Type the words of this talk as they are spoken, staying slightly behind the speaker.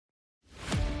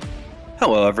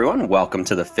Hello, everyone. Welcome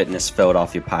to the Fitness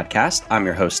Philadelphia podcast. I'm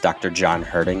your host, Dr. John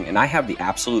Herding, and I have the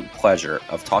absolute pleasure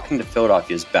of talking to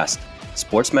Philadelphia's best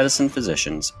sports medicine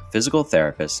physicians, physical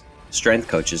therapists, strength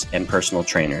coaches, and personal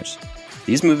trainers.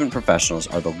 These movement professionals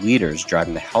are the leaders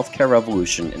driving the healthcare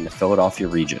revolution in the Philadelphia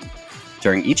region.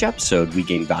 During each episode, we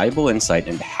gain valuable insight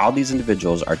into how these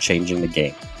individuals are changing the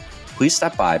game. Please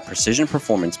stop by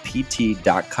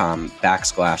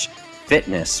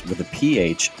precisionperformancept.com/fitness with a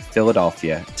PH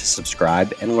Philadelphia to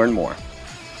subscribe and learn more.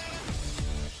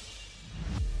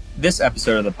 This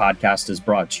episode of the podcast is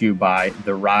brought to you by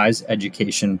the RISE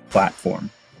Education Platform.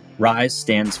 RISE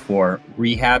stands for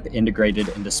Rehab Integrated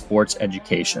into Sports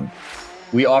Education.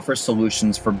 We offer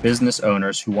solutions for business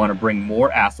owners who want to bring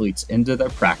more athletes into their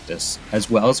practice, as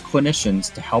well as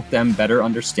clinicians to help them better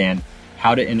understand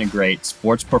how to integrate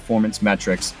sports performance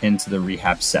metrics into the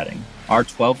rehab setting. Our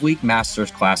 12-week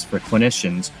master's class for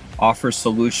clinicians offers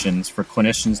solutions for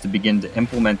clinicians to begin to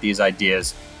implement these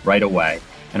ideas right away.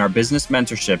 And our business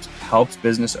mentorship helps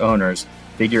business owners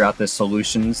figure out the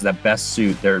solutions that best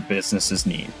suit their business's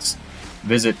needs.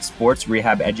 Visit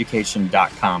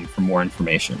sportsrehabeducation.com for more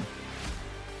information.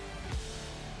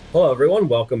 Hello, everyone.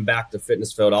 Welcome back to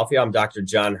Fitness Philadelphia. I'm Dr.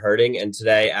 John Herding, and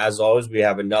today, as always, we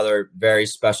have another very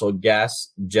special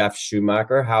guest, Jeff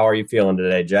Schumacher. How are you feeling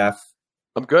today, Jeff?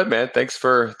 I'm good, man. Thanks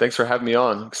for having me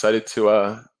on. I'm excited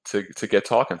to get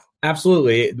talking.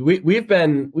 Absolutely. We've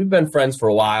been friends for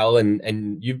a while,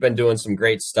 and you've been doing some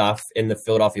great stuff in the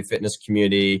Philadelphia fitness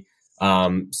community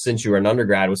since you were an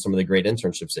undergrad with some of the great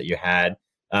internships that you had.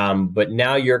 But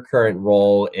now your current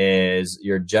role is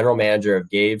you're general manager of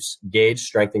Gage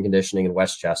Strength and Conditioning in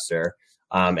Westchester,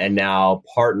 and now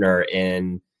partner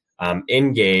in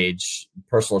Engage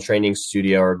Personal Training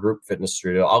Studio or Group Fitness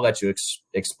Studio. I'll let you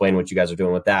explain what you guys are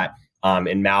doing with that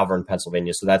in Malvern,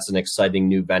 Pennsylvania. So that's an exciting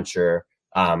new venture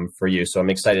for you. So I'm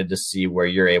excited to see where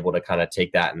you're able to kind of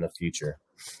take that in the future.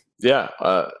 Yeah,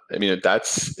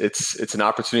 it's an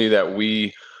opportunity that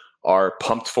we are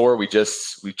pumped for. We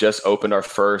just opened our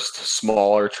first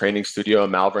smaller training studio in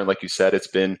Malvern. Like you said, it's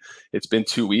been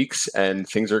 2 weeks and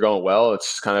things are going well.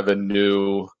 It's kind of a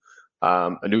new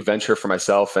venture for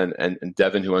myself and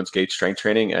Devin, who owns Gage Strength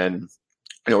Training. And,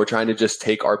 we're trying to just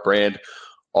take our brand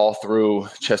all through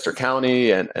Chester County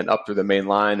and up through the main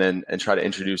line and try to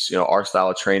introduce, our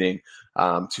style of training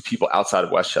to people outside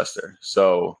of Westchester.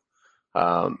 So,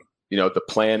 the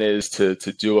plan is to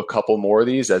do a couple more of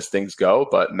these as things go,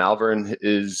 but Malvern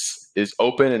is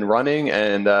open and running,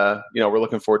 and we're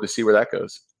looking forward to see where that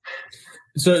goes.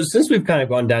 So since we've kind of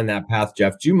gone down that path,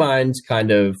 Jeff, do you mind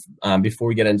kind of before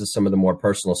we get into some of the more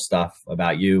personal stuff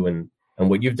about you and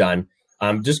what you've done,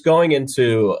 just going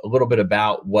into a little bit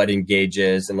about what Engage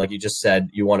is, and like you just said,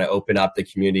 you want to open up the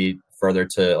community further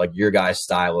to like your guys'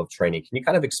 style of training. Can you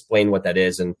kind of explain what that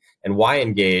is and why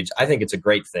Engage? I think it's a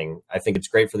great thing. I think it's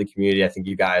great for the community. I think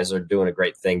you guys are doing a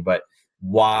great thing, but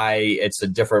why it's a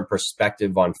different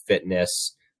perspective on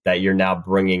fitness that you're now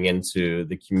bringing into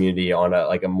the community on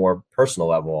a more personal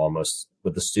level, almost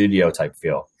with the studio type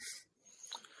feel.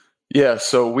 Yeah.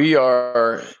 So we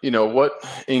are, what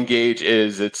Engage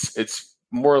is, it's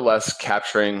more or less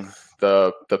capturing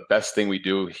the best thing we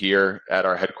do here at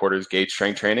our headquarters, Gage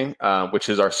Strength Training, which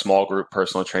is our small group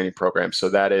personal training program. So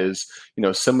that is,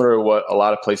 similar to what a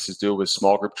lot of places do with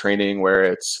small group training, where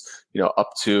it's,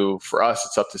 for us,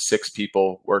 it's up to 6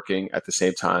 people working at the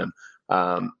same time,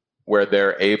 where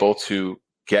they're able to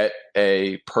get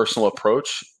a personal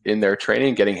approach in their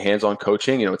training, getting hands-on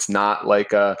coaching. It's not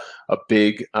like a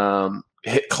big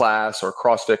HIIT class or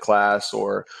CrossFit class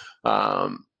or,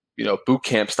 boot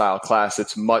camp style class.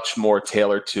 It's much more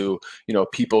tailored to,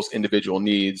 people's individual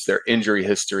needs, their injury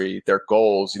history, their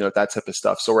goals, that type of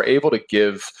stuff. So we're able to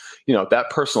give,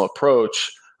 that personal approach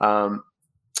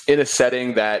in a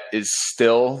setting that is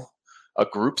still a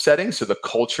group setting. So the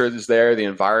culture is there, the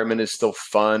environment is still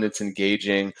fun, it's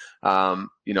engaging, and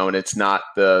it's not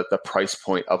the price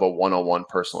point of a one-on-one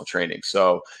personal training.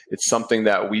 So it's something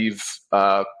that we've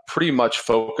pretty much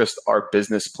focused our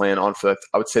business plan on for,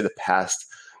 I would say, the past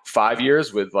 5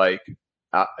 years with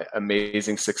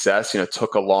amazing success. It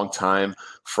took a long time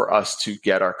for us to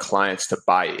get our clients to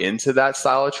buy into that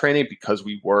style of training because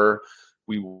we were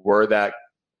that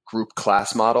group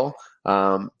class model.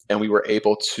 And we were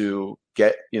able to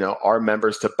get, our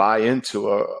members to buy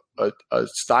into a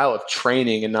style of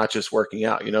training and not just working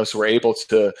out, so we're able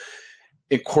to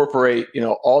incorporate,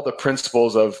 all the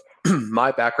principles of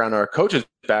my background, our coach's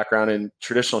background in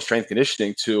traditional strength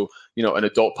conditioning to, an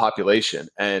adult population.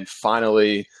 And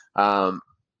finally, now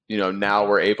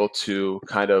we're able to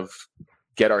kind of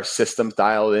get our system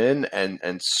dialed in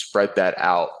and spread that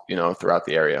out, throughout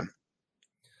the area.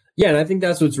 Yeah, and I think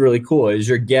that's what's really cool is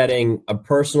you're getting a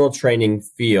personal training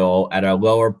feel at a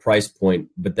lower price point,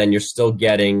 but then you're still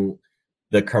getting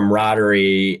the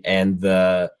camaraderie and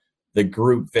the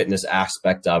group fitness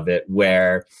aspect of it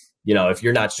where, if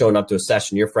you're not showing up to a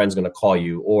session, your friend's going to call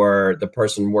you, or the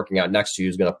person working out next to you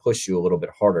is going to push you a little bit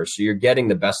harder. So you're getting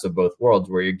the best of both worlds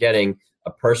where you're getting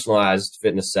a personalized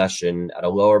fitness session at a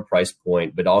lower price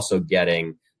point, but also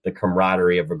getting the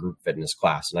camaraderie of a group fitness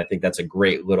class. And I think that's a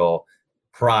great little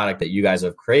product that you guys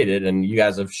have created, and you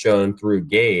guys have shown through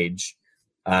Gauge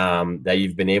that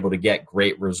you've been able to get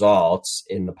great results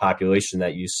in the population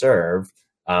that you serve,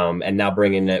 and now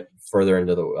bringing it further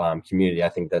into the community. I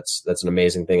think that's an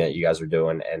amazing thing that you guys are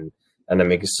doing, and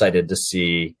I'm excited to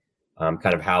see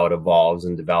kind of how it evolves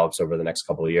and develops over the next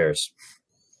couple of years.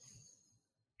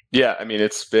 Yeah, I mean,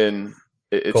 it's been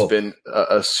Cool. been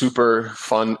a super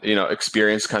fun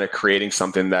experience, kind of creating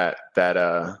something that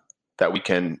we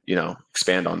can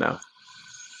expand on now.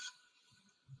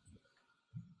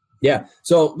 Yeah.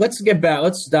 So let's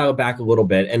dial back a little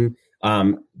bit. And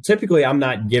typically I'm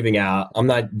not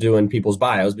doing people's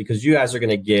bios because you guys are going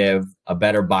to give a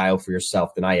better bio for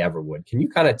yourself than I ever would. Can you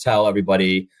kind of tell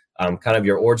everybody kind of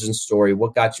your origin story,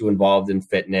 what got you involved in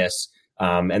fitness,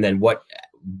 and then what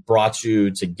brought you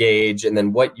to Gauge, and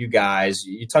then what you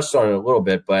touched on it a little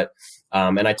bit, but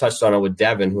and I touched on it with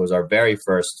Devin, who was our very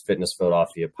first Fitness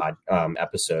Philadelphia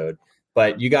episode.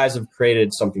 But you guys have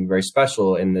created something very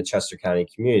special in the Chester County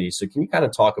community. So can you kind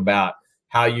of talk about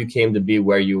how you came to be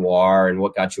where you are and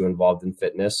what got you involved in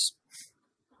fitness?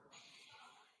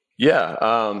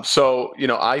 Yeah. So,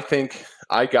 I think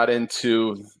I got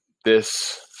into this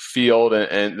field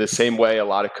and the same way a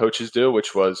lot of coaches do,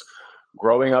 which was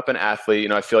growing up an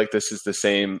athlete. I feel like this is the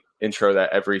same intro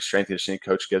that every strength and conditioning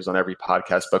coach gives on every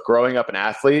podcast, but growing up an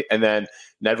athlete and then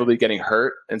inevitably getting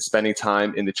hurt and spending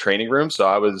time in the training room. So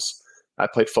I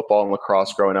played football and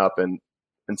lacrosse growing up and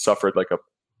suffered like a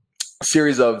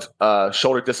series of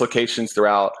shoulder dislocations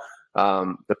throughout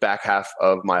the back half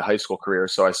of my high school career.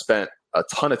 So I spent a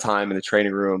ton of time in the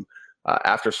training room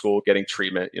after school getting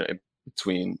treatment, in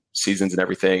between seasons and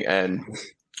everything. And,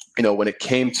 when it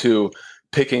came to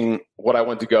picking what I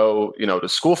wanted to go, to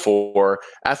school for,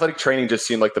 athletic training just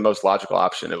seemed like the most logical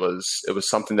option. It was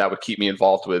something that would keep me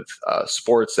involved with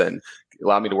sports and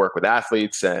allow me to work with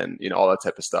athletes and, all that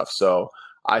type of stuff. So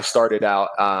I started out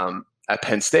at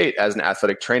Penn State as an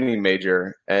athletic training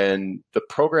major, and the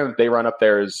program they run up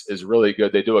there is really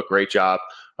good. They do a great job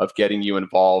of getting you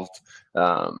involved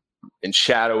in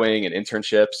shadowing and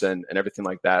internships and everything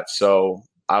like that. So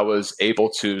I was able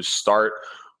to start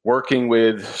working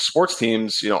with sports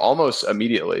teams, almost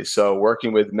immediately. So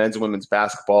working with men's and women's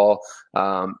basketball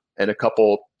and a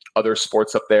couple other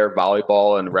sports up there,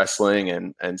 volleyball and wrestling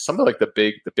and some of like the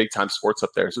big time sports up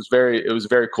there. So it was a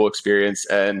very cool experience.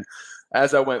 And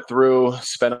as I went through,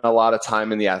 spent a lot of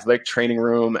time in the athletic training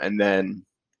room, and then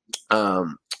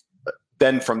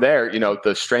from there,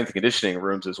 the strength and conditioning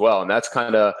rooms as well. And that's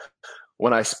kind of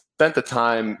when I spent the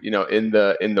time, in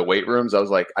the weight rooms, I was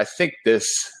like, I think this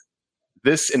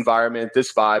environment,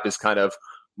 this vibe is kind of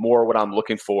more what I'm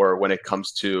looking for when it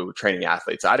comes to training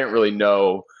athletes. I didn't really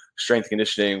know strength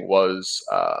conditioning was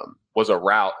a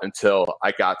route until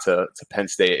I got to Penn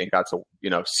State and got to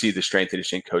see the strength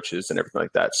conditioning coaches and everything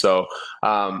like that. So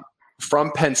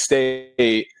from Penn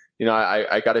State,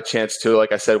 I got a chance to,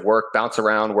 like I said, bounce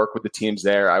around, work with the teams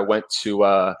there. I went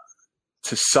to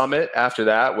Summit after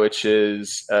that, which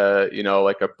is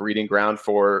like a breeding ground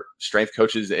for strength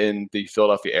coaches in the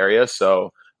Philadelphia area.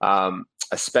 So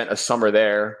I spent a summer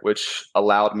there, which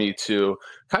allowed me to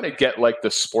kind of get like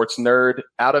the sports nerd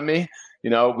out of me.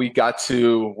 We got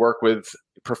to work with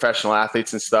professional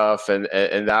athletes and stuff, and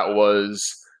that was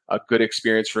a good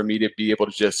experience for me to be able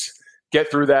to just get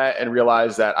through that and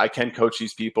realize that I can coach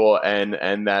these people and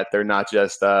that they're not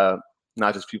just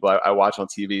people I watch on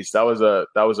TV. So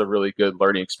that was a really good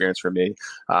learning experience for me. It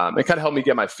kind of helped me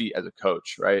get my feet as a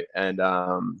coach, right? And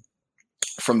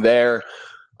from there,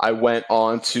 I went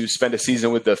on to spend a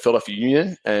season with the Philadelphia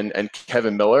Union and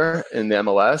Kevin Miller in the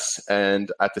MLS,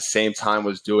 and at the same time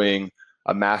was doing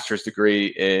a master's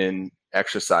degree in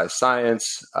exercise science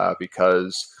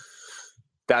because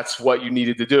that's what you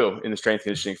needed to do in the strength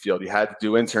conditioning field. You had to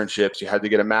do internships, you had to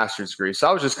get a master's degree. So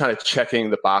I was just kind of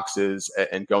checking the boxes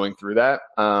and going through that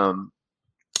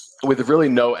with really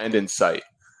no end in sight.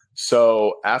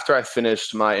 So after I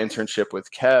finished my internship with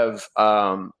Kev,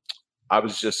 I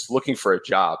was just looking for a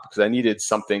job because I needed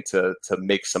something to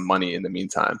make some money in the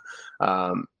meantime.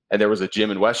 And there was a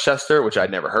gym in Westchester, which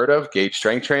I'd never heard of, Gauge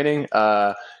Strength Training,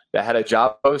 that had a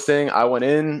job posting. I went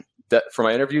in for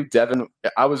my interview. Devin,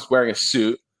 I was wearing a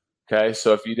suit. Okay.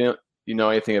 So if you you know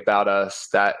anything about us,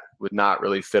 that would not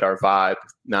really fit our vibe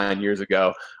 9 years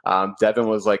ago. Devin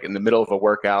was like in the middle of a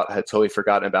workout, had totally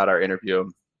forgotten about our interview.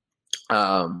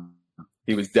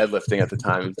 He was deadlifting at the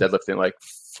time. He was deadlifting like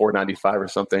 495 or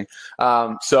something.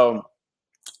 So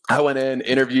I went in,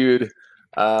 interviewed.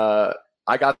 I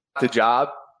got the job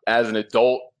as an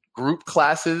adult group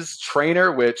classes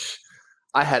trainer, which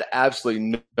I had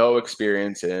absolutely no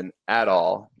experience in at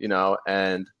all, you know,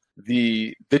 and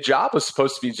the job was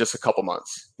supposed to be just a couple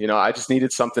months. You know, I just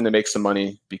needed something to make some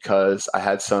money because I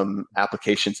had some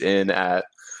applications in at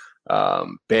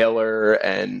Baylor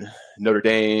and Notre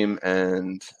Dame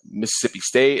and Mississippi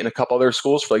State and a couple other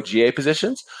schools for like GA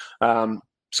positions.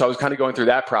 So I was kind of going through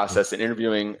that process and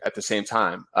interviewing at the same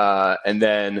time. And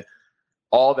then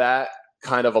all that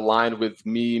kind of aligned with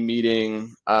me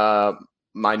meeting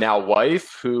my now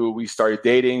wife, who we started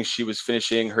dating. She was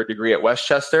finishing her degree at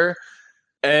Westchester.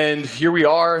 And here we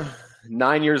are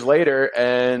 9 years later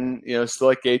and, you know,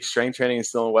 still at Gage Strength Training and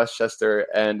still in Westchester.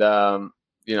 And,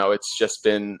 you know, it's just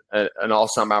been an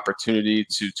awesome opportunity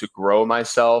to grow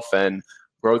myself and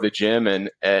grow the gym. And,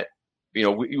 you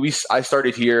know, I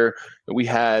started here, we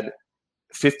had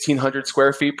 1,500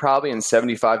 square feet probably and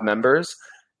 75 members.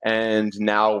 And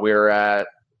now we're at,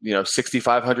 you know,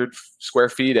 6,500 square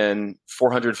feet and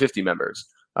 450 members.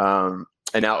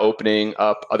 And now opening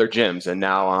up other gyms, and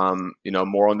now you know,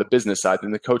 more on the business side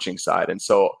than the coaching side. And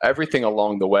so everything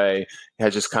along the way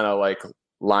has just kind of like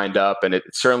lined up, and it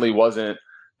certainly wasn't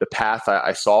the path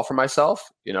I saw for myself.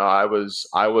 You know, I was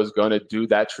going to do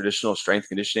that traditional strength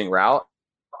conditioning route,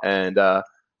 and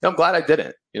I'm glad I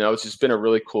didn't. You know, it's just been a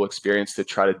really cool experience to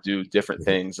try to do different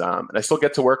things, and I still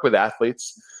get to work with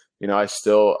athletes. You know, I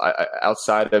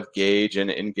outside of Gage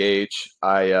and Engage,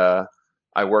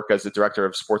 I work as the director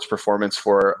of sports performance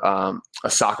for a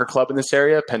soccer club in this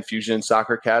area, Penn Fusion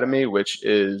Soccer Academy, which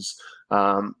is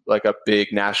like a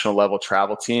big national level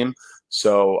travel team.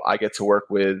 So I get to work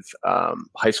with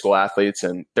high school athletes,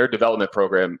 and their development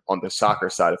program on the soccer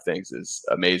side of things is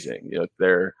amazing. You know,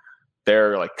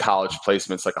 they're like college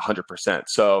placements, like 100%.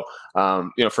 So,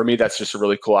 you know, for me, that's just a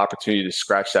really cool opportunity to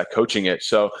scratch that coaching itch.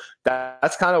 So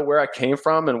that's kind of where I came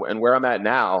from and where I'm at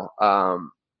now.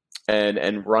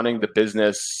 And running the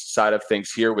business side of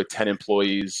things here with 10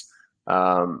 employees,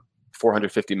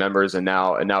 450 members, and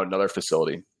now another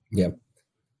facility. Yeah.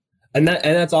 And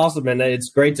that's awesome. And it's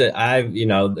great you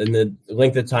know, in the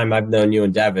length of time I've known you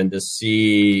and Devin, to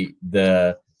see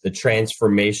the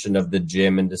transformation of the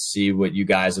gym and to see what you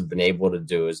guys have been able to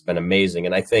do has been amazing.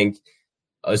 And I think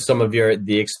some of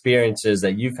the experiences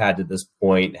that you've had to this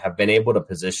point have been able to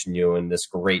position you in this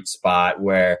great spot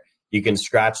where you can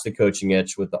scratch the coaching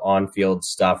itch with the on-field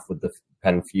stuff with the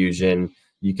Penn Fusion.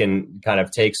 You can kind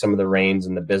of take some of the reins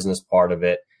in the business part of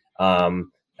it.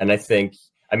 And I think,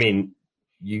 I mean,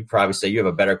 you probably say you have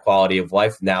a better quality of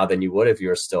life now than you would if you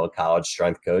were still a college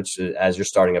strength coach as you're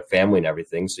starting a family and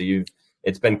everything. So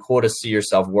it's been cool to see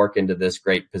yourself work into this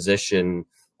great position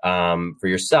for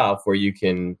yourself where you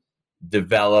can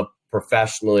develop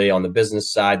professionally on the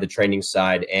business side, the training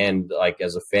side, and like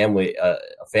as a family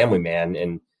man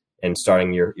and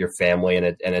starting your family. And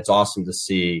it's awesome to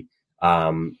see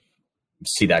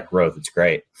that growth. It's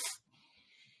great.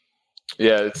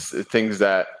 Yeah. It's things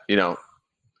that, you know,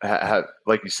 have,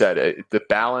 like you said, the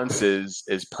balance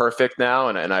is perfect now.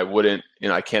 And I wouldn't, you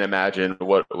know, I can't imagine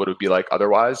what it would be like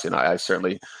otherwise. You know, I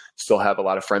certainly still have a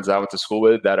lot of friends I went to school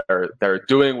with that are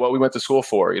doing what we went to school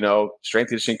for, you know, strength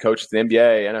conditioning coaches, the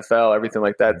NBA, NFL, everything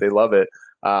like that. They love it.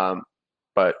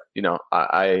 But you know,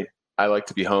 I like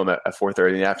to be home at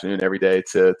 4:30 in the afternoon every day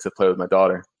to play with my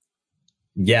daughter.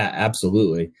 Yeah,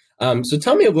 absolutely. So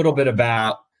tell me a little bit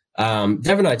about,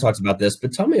 Devin and I talked about this,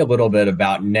 but tell me a little bit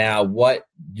about now what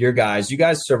you guys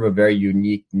serve a very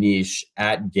unique niche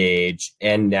at Gage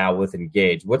and now with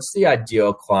Engage. What's the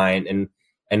ideal client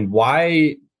and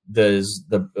why does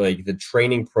the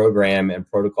training program and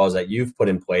protocols that you've put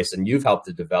in place and you've helped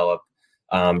to develop,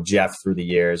 Jeff, through the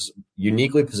years,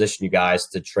 uniquely position you guys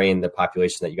to train the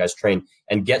population that you guys train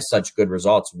and get such good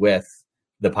results with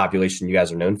the population you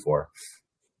guys are known for?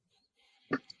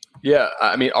 Yeah,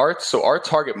 I mean, our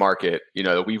target market, you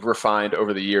know, that we've refined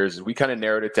over the years, we kind of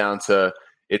narrowed it down to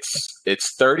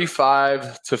it's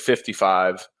 35 to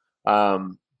 55,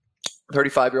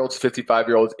 35-year-olds,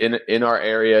 55-year-olds in our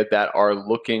area that are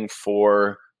looking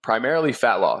for primarily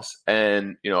fat loss,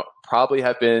 and you know, probably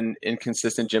have been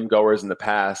inconsistent gym goers in the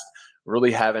past,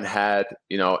 really haven't had,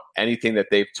 you know, anything that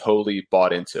they've totally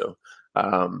bought into.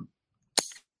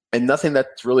 And nothing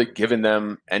that's really given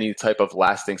them any type of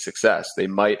lasting success. They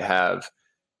might have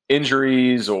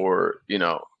injuries or, you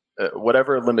know,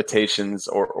 whatever limitations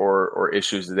or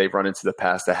issues that they've run into the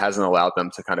past that hasn't allowed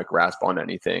them to kind of grasp on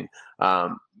anything.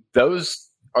 Those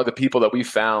are the people that we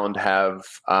found have,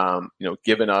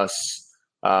 given us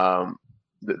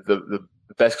the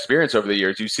best experience over the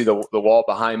years. You see the wall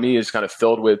behind me is kind of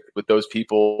filled with those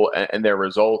people and their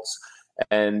results.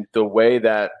 And the way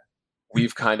that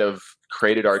we've kind of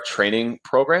created our training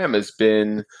program has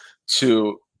been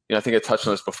to, I think I touched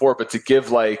on this before, but to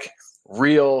give like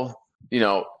real,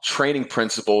 training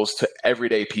principles to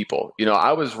everyday people.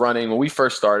 When we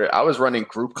first started, I was running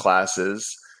group classes,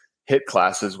 HIT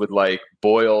classes with like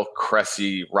Boyle,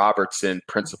 Cressy, Robertson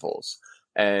principles.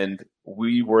 And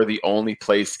we were the only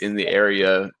place in the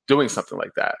area doing something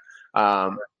like that.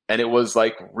 And it was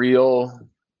like real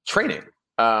training.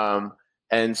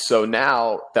 And so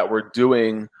now that we're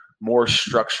doing more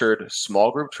structured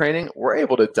small group training, we're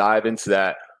able to dive into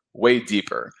that way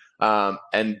deeper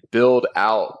and build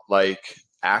out like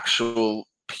actual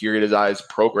periodized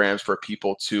programs for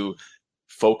people to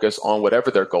focus on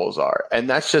whatever their goals are. And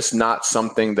that's just not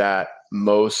something that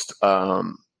most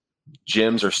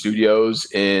gyms or studios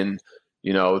in,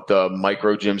 the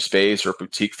micro gym space or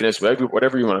boutique fitness,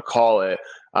 whatever you want to call it,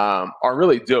 are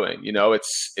really doing.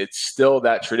 It's still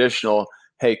that traditional,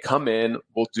 hey, come in,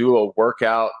 we'll do a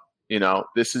workout,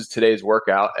 this is today's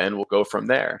workout, and we'll go from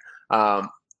there.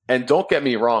 And don't get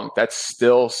me wrong, that's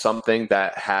still something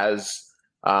that has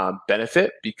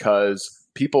benefit, because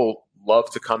people love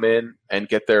to come in and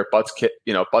get their butts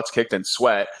kicked and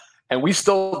sweat. And we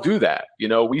still do that.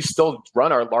 We still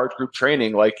run our large group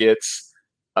training like it's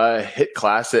a HIT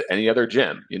class at any other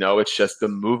gym. It's just the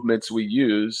movements we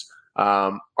use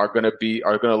are going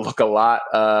to look a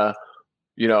lot,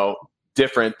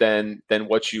 different than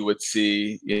what you would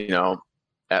see,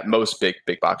 at most big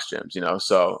box gyms.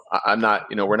 So I'm not,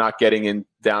 we're not getting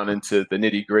down into the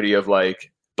nitty gritty of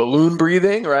like balloon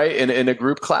breathing, right, in a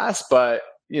group class, but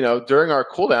during our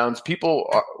cool downs, people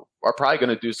are probably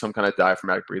going to do some kind of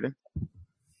diaphragmatic breathing.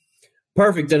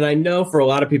 Perfect. And I know for a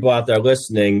lot of people out there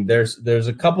listening, there's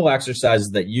a couple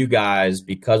exercises that you guys,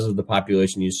 because of the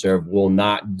population you serve, will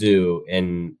not do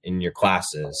in your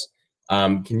classes.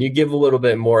 Can you give a little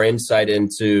bit more insight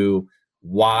into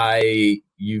why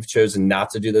you've chosen not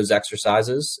to do those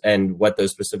exercises and what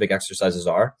those specific exercises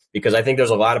are? Because I think there's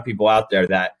a lot of people out there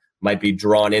that might be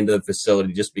drawn into the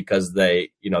facility just because they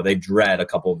dread a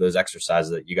couple of those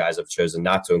exercises that you guys have chosen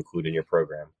not to include in your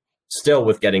program, still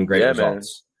with getting great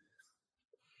results. Man.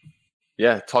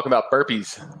 Yeah, talking about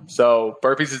burpees. So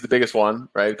burpees is the biggest one,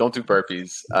 right? Don't do burpees.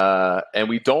 And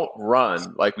we don't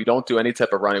run. Like, we don't do any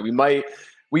type of running.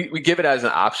 We give it as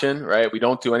an option, right? We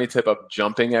don't do any type of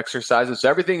jumping exercises. So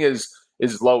everything is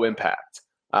low impact,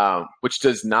 which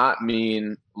does not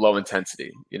mean low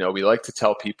intensity. We like to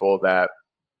tell people that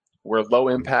we're low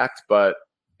impact, but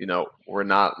we're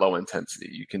not low intensity.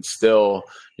 You can still,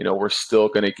 we're still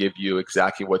going to give you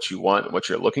exactly what you want and what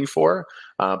you're looking for.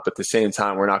 But at the same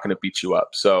time, we're not going to beat you up.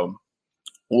 So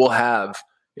we'll have,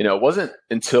 it wasn't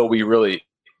until we really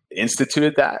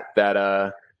instituted that,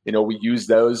 we use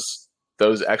those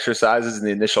exercises in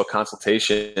the initial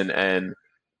consultation. And,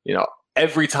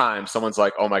 every time someone's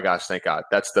like, oh my gosh, thank God.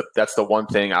 That's the one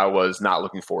thing I was not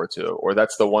looking forward to, or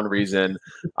that's the one reason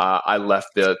I left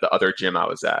the other gym I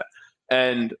was at.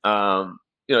 And,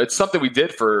 it's something we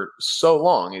did for so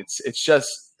long. It's just,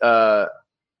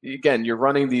 again, you're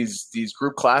running these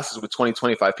group classes with 20,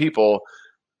 25 people,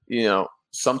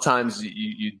 sometimes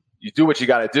you do what you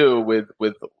got to do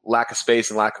with lack of space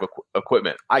and lack of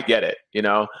equipment. I get it,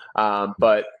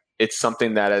 but it's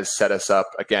something that has set us up,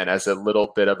 again, as a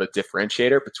little bit of a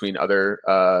differentiator between other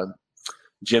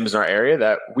gyms in our area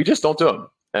that we just don't do them.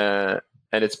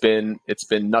 And it's been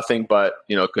nothing but,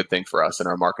 a good thing for us in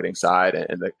our marketing side,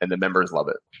 and the members love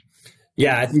it.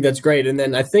 Yeah, I think that's great. And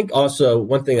then I think also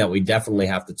one thing that we definitely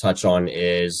have to touch on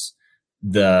is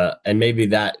the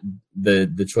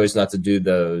choice not to do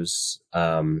those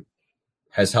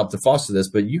has helped to foster this,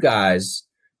 but you guys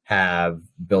have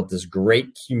built this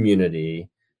great community,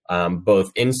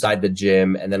 both inside the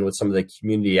gym and then with some of the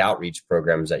community outreach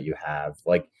programs that you have.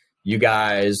 Like, you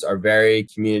guys are very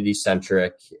community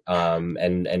centric.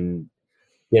 And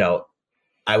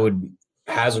I would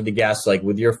hazard to guess, like,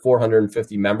 with your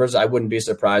 450 members, I wouldn't be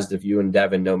surprised if you and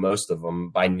Devin know most of them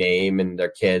by name and their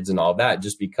kids and all that,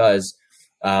 just because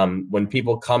when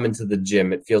people come into the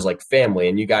gym, it feels like family.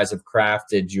 And you guys have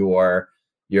crafted your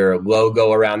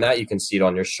logo around that. You can see it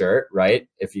on your shirt, right?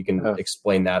 If you can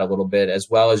explain that a little bit, as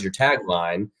well as your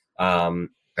tagline. Can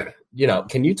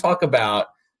you talk about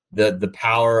the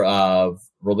power of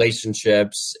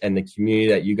relationships and the community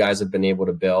that you guys have been able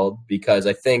to build? Because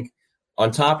I think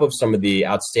on top of some of the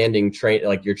outstanding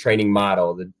like your training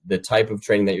model, the type of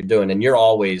training that you're doing, and you're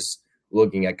always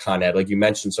looking at Con Ed, like you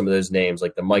mentioned some of those names,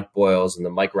 like the Mike Boyles and the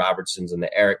Mike Robertsons and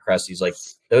the Eric Cressys, like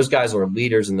those guys are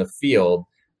leaders in the field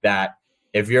that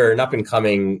if you're an up and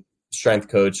coming strength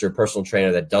coach or personal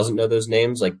trainer that doesn't know those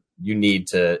names, like you need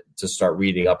to start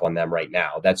reading up on them right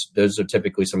now. Those are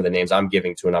typically some of the names I'm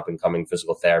giving to an up and coming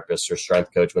physical therapist or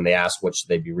strength coach when they ask what should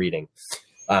they be reading.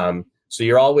 So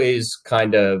you're always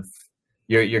kind of,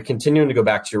 you're continuing to go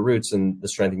back to your roots in the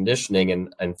strength and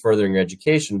conditioning and furthering your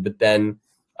education, but then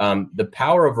the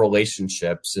power of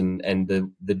relationships and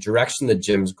the direction the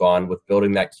gym's gone with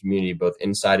building that community, both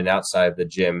inside and outside of the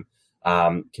gym.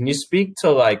 Can you speak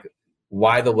to like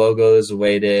why the logo is the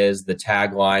way it is, the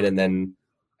tagline, and then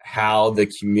how the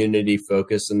community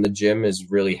focus in the gym has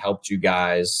really helped you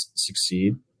guys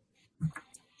succeed?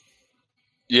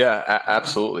 Yeah,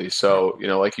 absolutely. So,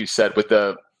 like you said, with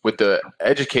the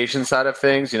education side of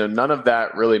things, none of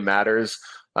that really matters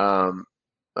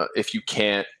if you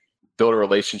can't build a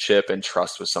relationship and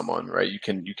trust with someone, right? You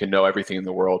can know everything in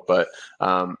the world, but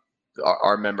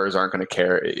our members aren't going to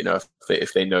care,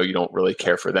 if they know you don't really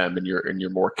care for them and you're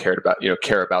more care about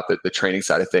the training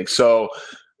side of things. So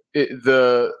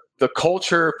the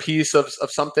culture piece of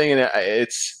something, and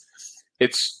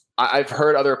I've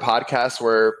heard other podcasts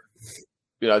where,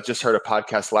 I just heard a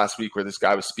podcast last week where this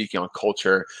guy was speaking on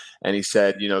culture, and he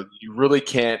said, you really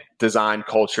can't design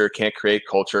culture, can't create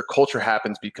culture. Culture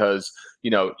happens because,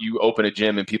 you open a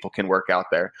gym and people can work out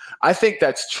there. I think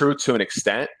that's true to an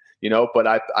extent, but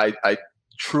I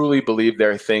truly believe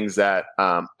there are things that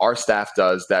our staff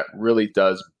does that really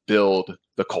does build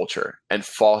the culture and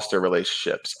foster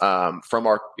relationships. From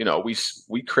our,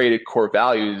 we created core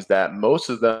values that most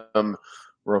of them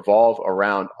revolve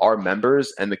around our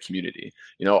members and the community.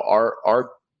 Our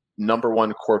number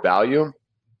one core value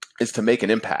is to make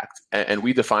an impact. And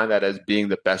we define that as being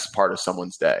the best part of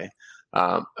someone's day.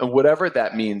 And whatever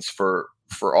that means for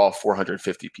all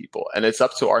 450 people. And it's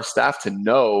up to our staff to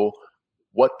know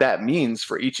what that means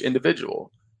for each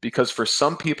individual. Because for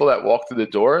some people that walk through the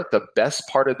door, the best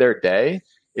part of their day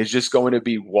is just going to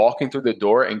be walking through the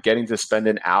door and getting to spend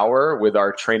an hour with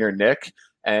our trainer, Nick,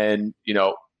 and,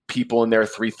 people in their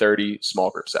 3:30 small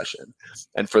group session.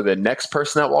 And for the next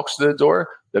person that walks through the door,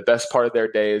 the best part of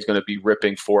their day is going to be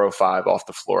ripping 405 off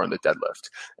the floor on the deadlift.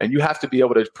 And you have to be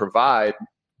able to provide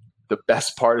the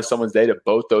best part of someone's day to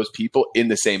both those people in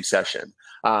the same session.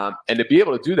 And to be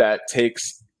able to do that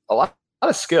takes a lot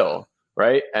of skill,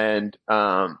 right? And,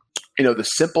 the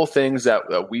simple things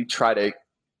that we try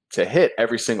to hit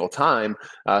every single time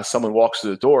someone walks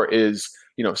through the door is,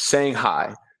 saying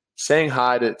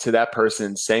hi to that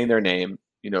person, saying their name.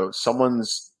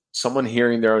 Someone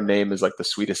hearing their own name is like the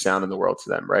sweetest sound in the world to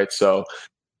them, right? So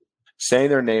saying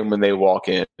their name when they walk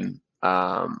in,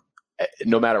 no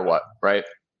matter what, right?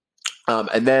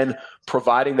 And then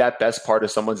providing that best part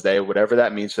of someone's day, whatever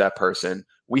that means for that person.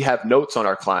 We have notes on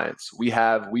our clients. We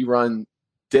run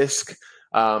DISC,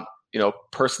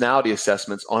 personality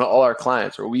assessments on all our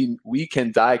clients, where we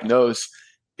can diagnose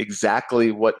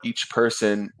exactly what each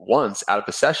person wants out of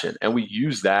the session. And we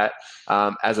use that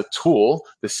as a tool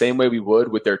the same way we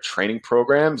would with their training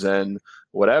programs and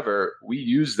whatever. We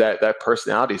use that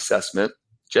personality assessment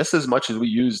just as much as we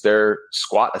use their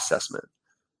squat assessment.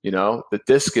 The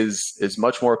DISC is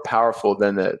much more powerful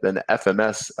than the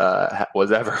FMS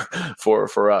was ever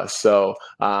for us. So,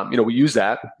 we use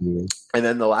that. And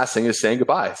then the last thing is saying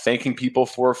goodbye, thanking people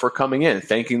for coming in,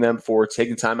 thanking them for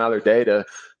taking time out of their day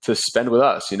to spend with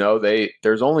us.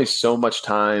 There's only so much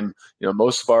time.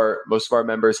 Most of our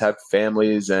members have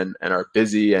families and are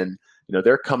busy, and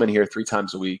they're coming here 3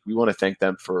 times a week. We want to thank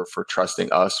them for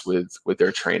trusting us with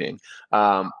their training.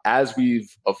 As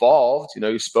we've evolved,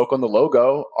 you spoke on the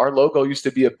logo. Our logo used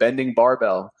to be a bending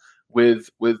barbell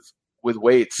with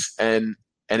weights, and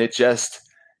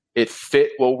it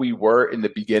fit what we were in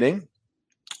the beginning,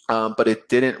 but it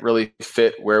didn't really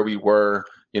fit where we were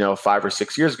 5 or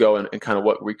 6 years ago and kind of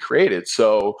what we created.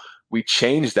 So we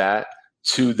changed that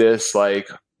to this, like,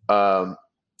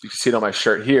 you can see it on my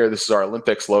shirt here. This is our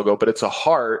Olympics logo, but it's a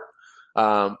heart.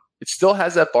 It still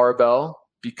has that barbell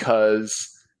because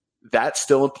that's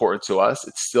still important to us.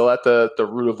 It's still at the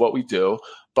root of what we do,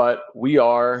 but we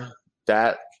are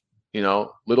that,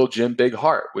 little gym, big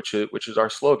heart, which is our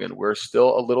slogan. We're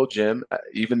still a little gym,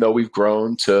 even though we've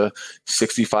grown to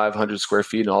 6,500 square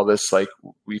feet and all this, like,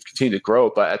 we've continued to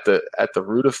grow, but at the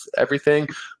root of everything,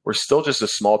 we're still just a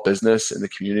small business in the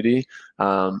community.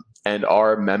 And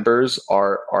our members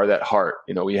are that heart.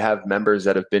 We have members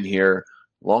that have been here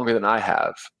longer than I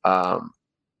have,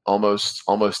 almost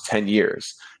 10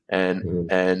 years.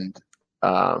 And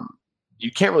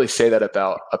you can't really say that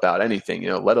about anything,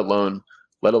 let alone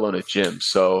a gym.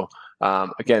 So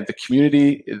again, the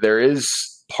community, there is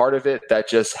part of it that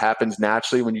just happens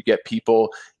naturally when you get people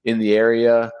in the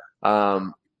area,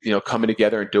 coming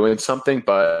together and doing something.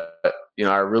 But,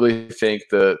 I really think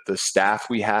the staff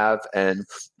we have and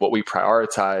what we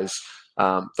prioritize,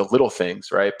 the little things,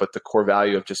 right? But the core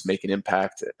value of just making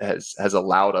impact has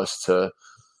allowed us to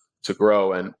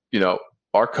grow. And,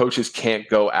 our coaches can't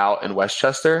go out in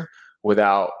Westchester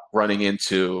without running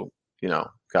into,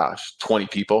 20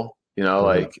 people.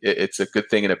 Like it's a good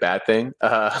thing and a bad thing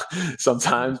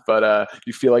sometimes, but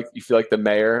you feel like the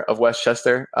mayor of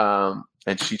Westchester,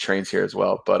 and she trains here as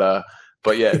well. But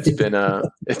yeah, it's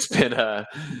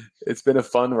been a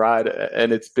fun ride,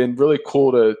 and it's been really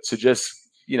cool to just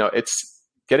it's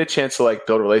get a chance to like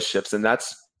build relationships, and that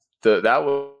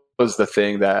was the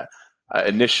thing that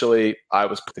initially I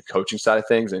was the coaching side of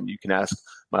things, and you can ask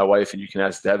my wife and you can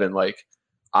ask Devin, like,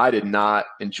 I did not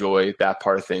enjoy that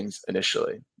part of things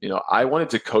initially. I wanted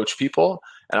to coach people,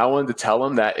 and I wanted to tell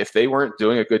them that if they weren't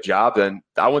doing a good job, then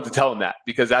I wanted to tell them that,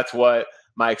 because that's what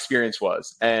my experience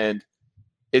was. And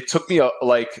it took me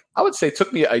I would say it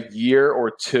took me a year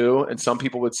or two, and some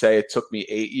people would say it took me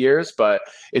 8 years, but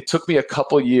it took me a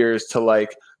couple years to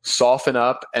like soften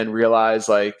up and realize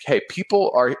like, hey,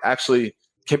 people are actually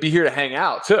can be here to hang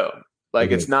out too.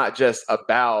 Like It's not just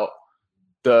about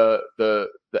the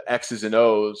X's and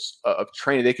O's of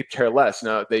training. They could care less.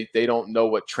 No, they don't know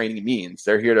what training means.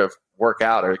 They're here to work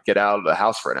out or get out of the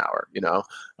house for an hour,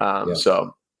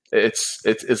 So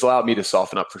it's allowed me to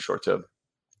soften up for sure too.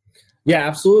 Yeah,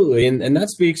 absolutely. And that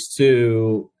speaks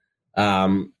to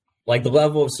like the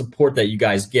level of support that you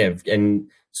guys give. And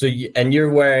so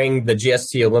you're wearing the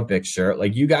GST Olympics shirt.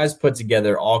 Like, you guys put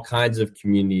together all kinds of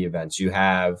community events. You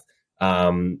have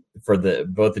for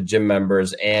both the gym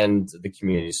members and the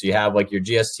community. So you have like your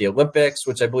GST Olympics,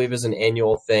 which I believe is an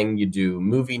annual thing. You do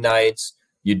movie nights.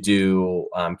 You do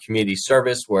community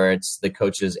service, where it's the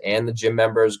coaches and the gym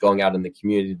members going out in the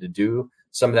community to do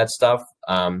some of that stuff.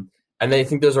 And I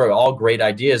think those are all great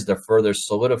ideas to further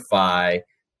solidify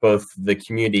both the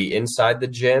community inside the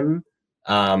gym,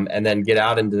 and then get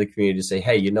out into the community to say,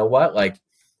 hey, you know what? Like,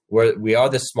 we are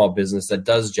this small business that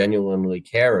does genuinely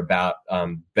care about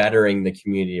bettering the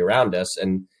community around us.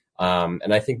 And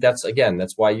I think that's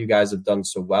why you guys have done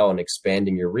so well in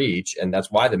expanding your reach. And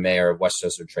that's why the mayor of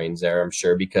Westchester trains there, I'm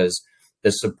sure, because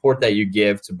the support that you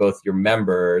give to both your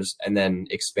members and then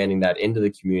expanding that into the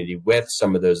community with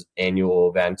some of those annual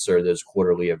events or those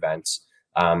quarterly events,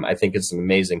 I think it's an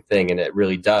amazing thing. And it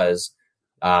really does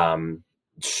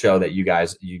show that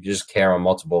you just care on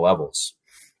multiple levels.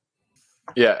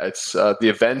 Yeah, it's the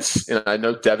events, and I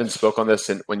know Devin spoke on this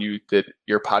when you did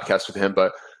your podcast with him,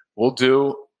 but we'll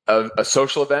do a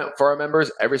social event for our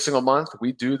members every single month.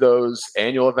 We do those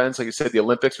annual events, like you said, the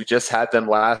Olympics. We just had them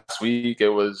last week. It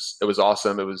was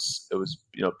awesome. It was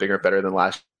bigger and better than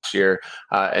last year.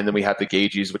 And then we have the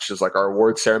Gageys, which is like our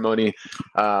award ceremony,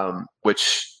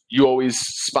 which you always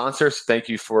sponsor. So thank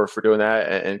you for doing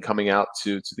that and coming out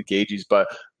to the Gageys. But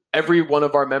every one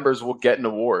of our members will get an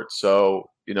award. So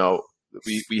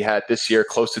we had this year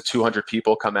close to 200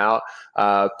 people come out.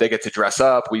 They get to dress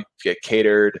up. We get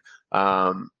catered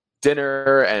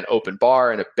dinner and open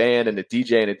bar and a band and a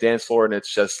DJ and a dance floor. And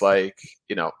it's just like,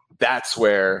 that's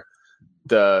where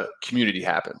the community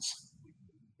happens.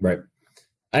 Right.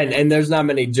 And there's not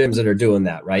many gyms that are doing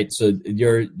that, right? So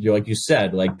you're like you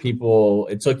said, like people,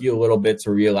 it took you a little bit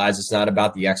to realize it's not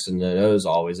about the X's and O's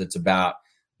always. It's about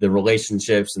the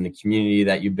relationships and the community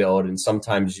that you build. And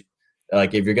sometimes,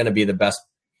 like, if you're going to be the best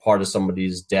part of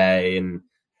somebody's day, and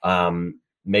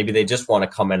maybe they just want to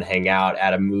come and hang out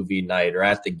at a movie night or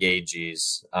at the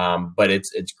Gageys, but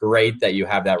it's great that you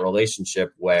have that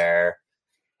relationship where,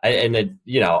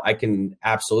 I can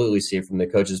absolutely see it from the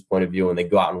coach's point of view when they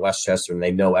go out in Westchester and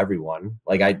they know everyone.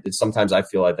 Like sometimes I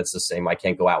feel like that's the same. I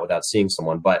can't go out without seeing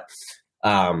someone, but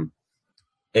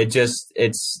it's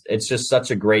just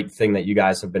such a great thing that you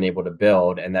guys have been able to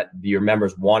build, and that your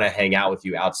members want to hang out with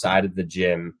you outside of the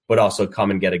gym, but also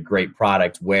come and get a great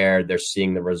product where they're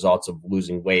seeing the results of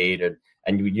losing weight and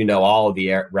all of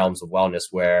the realms of wellness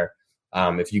where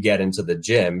if you get into the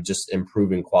gym, just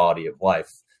improving quality of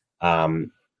life.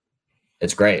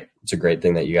 It's great. It's a great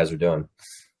thing that you guys are doing.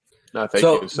 No, thank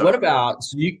you. So what about,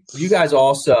 you guys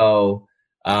also,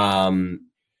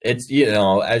 it's,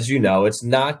 as you know, it's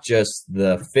not just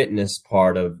the fitness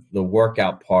part of the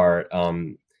workout part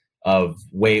of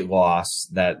weight loss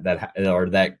that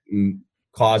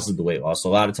causes the weight loss. A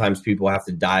lot of times people have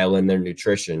to dial in their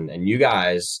nutrition, and you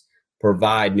guys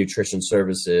provide nutrition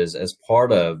services as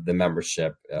part of the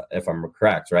membership, if I'm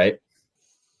correct, right?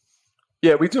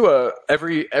 Yeah, we do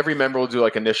every member will do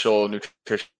like initial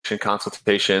nutrition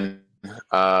consultation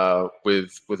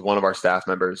with one of our staff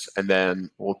members, and then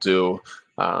we'll do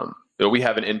we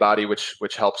have an InBody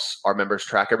which helps our members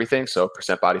track everything, so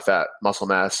percent body fat, muscle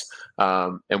mass,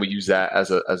 and we use that as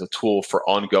a tool for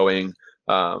ongoing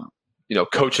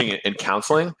coaching and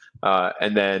counseling,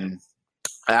 and then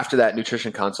after that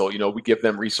nutrition consult, we give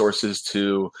them resources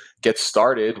to get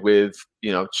started with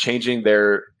changing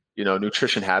their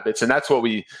nutrition habits, and that's what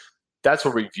we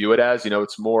view it as.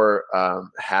 It's more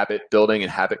habit building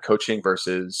and habit coaching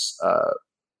versus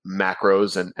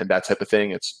macros and that type of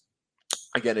thing. It's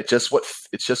just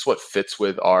what fits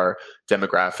with our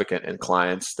demographic and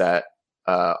clients that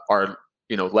are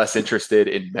less interested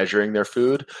in measuring their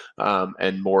food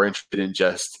and more interested in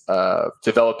just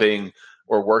developing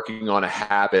or working on a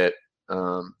habit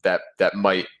that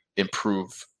might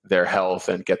improve their health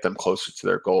and get them closer to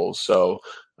their goals. So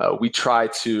we try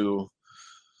to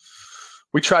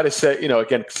say,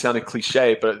 again, sounding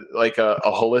cliche, but like a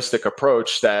holistic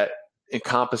approach that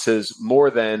encompasses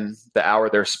more than the hour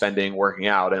they're spending working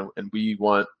out. And we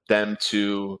want them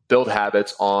to build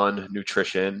habits on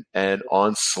nutrition and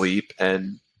on sleep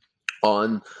and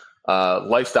on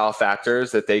lifestyle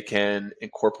factors that they can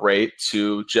incorporate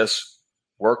to just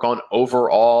work on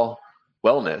overall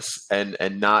wellness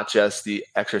and not just the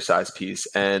exercise piece.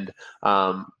 And,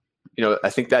 I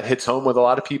think that hits home with a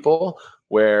lot of people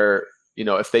where,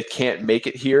 if they can't make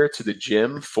it here to the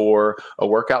gym for a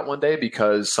workout one day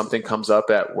because something comes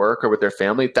up at work or with their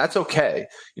family, that's okay.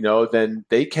 Then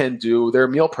they can do their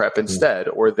meal prep instead,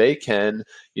 or they can,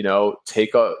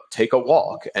 take a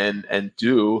walk and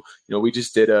do, we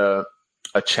just did a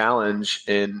challenge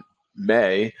in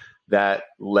May that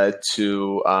led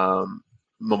to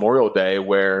Memorial Day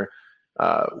where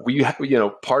we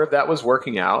part of that was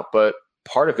working out, but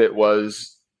part of it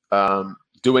was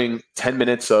doing 10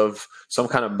 minutes of some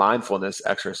kind of mindfulness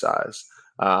exercise.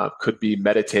 Could be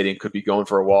meditating, could be going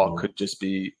for a walk, could just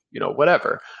be,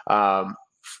 whatever.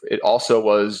 It also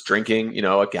was drinking,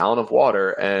 a gallon of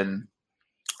water and,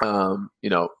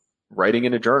 writing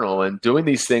in a journal and doing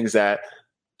these things that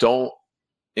don't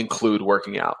include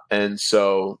working out. And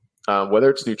so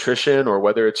whether it's nutrition or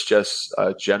whether it's just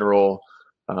general,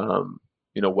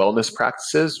 wellness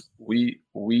practices, we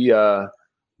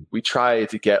try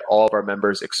to get all of our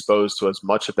members exposed to as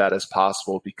much of that as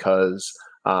possible because,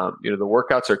 the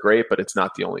workouts are great, but it's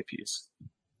not the only piece.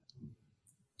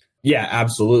 Yeah,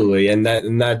 absolutely. And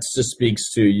that just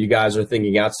speaks to you guys are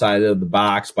thinking outside of the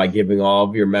box by giving all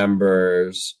of your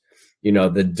members,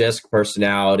 the DISC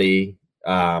personality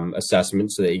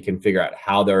assessment so that you can figure out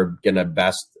how they're going to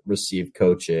best receive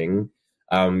coaching.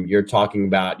 You're talking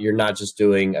about, you're not just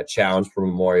doing a challenge for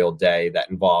Memorial Day that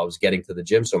involves getting to the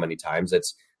gym so many times.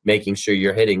 It's making sure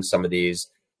you're hitting some of these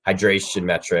hydration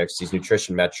metrics, these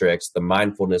nutrition metrics, the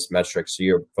mindfulness metrics. So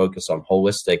you're focused on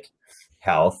holistic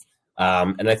health.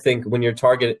 And I think when you're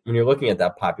looking at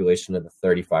that population of the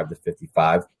 35 to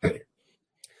 55,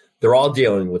 they're all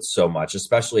dealing with so much,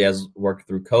 especially as work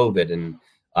through COVID and,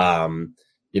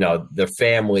 their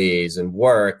families and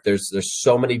work. There's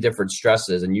so many different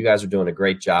stresses, and you guys are doing a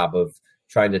great job of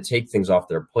trying to take things off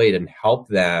their plate and help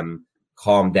them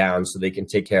calm down so they can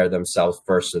take care of themselves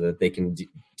first so that they can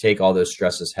take all those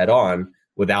stresses head on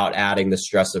without adding the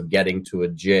stress of getting to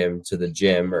the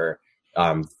gym or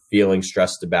feeling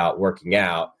stressed about working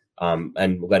out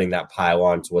and letting that pile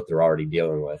on to what they're already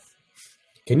dealing with.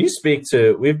 Can you speak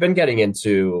to, we've been getting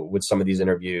into with some of these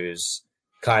interviews,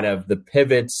 kind of the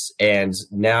pivots and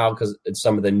now because it's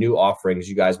some of the new offerings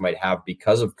you guys might have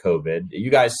because of COVID.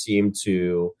 You guys seem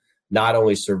to not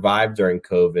only survive during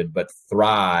COVID, but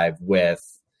thrive with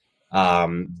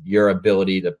your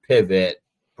ability to pivot,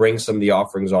 bring some of the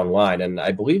offerings online. And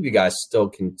I believe you guys still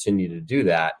continue to do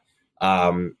that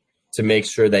to make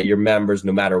sure that your members,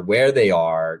 no matter where they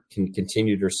are, can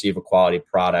continue to receive a quality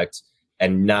product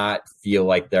and not feel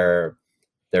like they're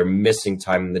missing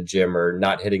time in the gym or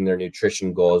not hitting their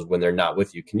nutrition goals when they're not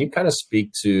with you. Can you kind of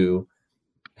speak to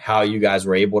how you guys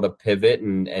were able to pivot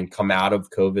and come out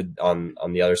of COVID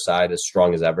on the other side as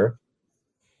strong as ever?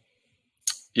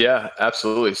 Yeah,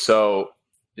 absolutely. So,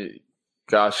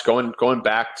 gosh, going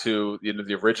back to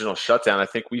the original shutdown, I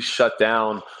think we shut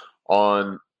down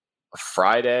on a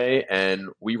Friday and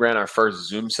we ran our first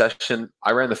Zoom session.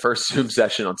 I ran the first Zoom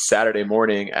session on Saturday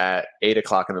morning at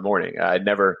 8:00 in the morning. I'd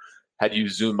never had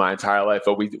used Zoom my entire life,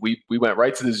 but we went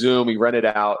right to the Zoom. We rented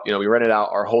out,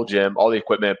 our whole gym, all the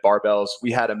equipment, barbells.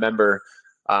 We had a member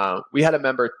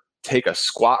take a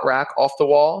squat rack off the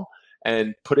wall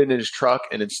and put it in his truck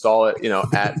and install it,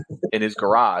 in his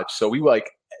garage. So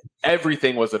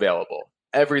everything was available.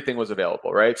 everything was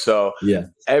available, right? So yeah,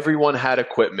 everyone had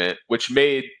equipment, which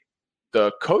made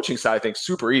the coaching side of things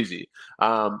super easy.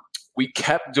 We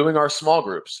kept doing our small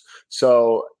groups.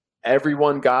 So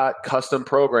everyone got custom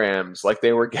programs like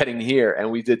they were getting here.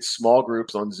 And we did small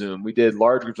groups on Zoom. We did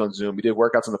large groups on Zoom. We did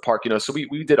workouts in the park, so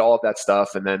we did all of that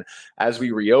stuff. And then as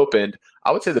we reopened,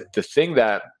 I would say that the thing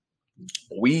that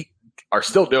we are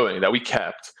still doing that we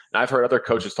kept, and I've heard other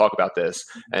coaches talk about this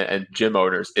and gym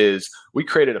owners, is we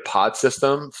created a pod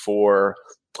system for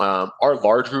our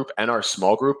large group and our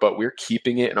small group, but we're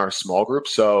keeping it in our small group.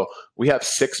 So we have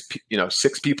six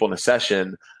people in a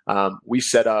session. We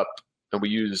set up and we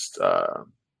used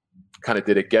kind of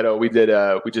did a ghetto. We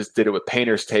just did it with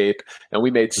painter's tape, and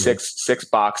we made six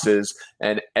boxes,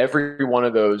 and every one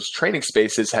of those training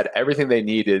spaces had everything they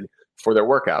needed for their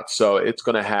workouts. So it's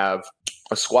going to have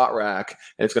a squat rack,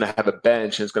 and it's going to have a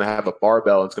bench, and it's going to have a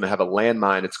barbell, it's going to have a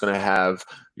landmine, it's going to have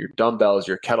your dumbbells,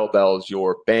 your kettlebells,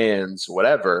 your bands,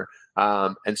 whatever.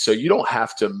 And so you don't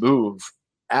have to move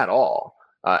at all.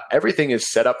 Everything is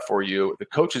set up for you. The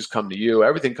coaches come to you.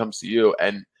 Everything comes to you.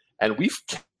 And we've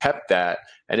kept that,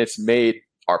 and it's made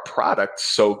our product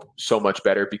so much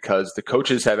better because the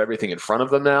coaches have everything in front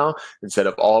of them now instead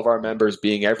of all of our members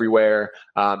being everywhere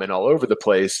and all over the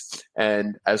place.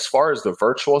 And as far as the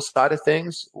virtual side of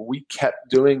things, we kept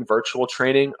doing virtual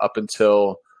training up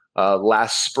until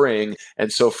last spring.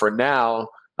 And so for now,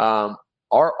 all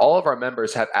of our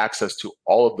members have access to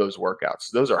all of those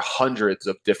workouts. Those are hundreds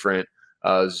of different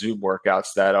Zoom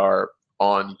workouts that are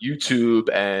on YouTube,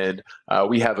 and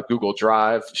we have a Google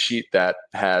Drive sheet that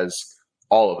has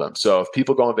all of them. So if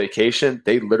people go on vacation,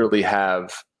 they literally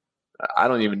have, I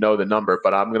don't even know the number,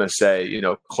 but I'm going to say,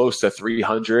 close to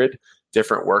 300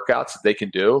 different workouts that they can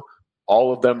do.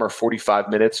 All of them are 45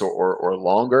 minutes or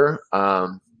longer.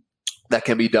 That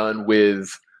can be done with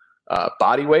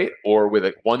body weight or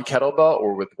with one kettlebell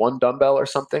or with one dumbbell or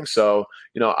something. So,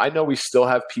 I know we still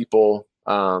have people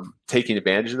taking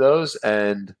advantage of those,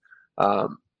 and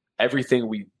everything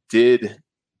we did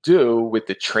do with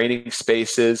the training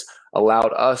spaces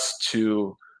allowed us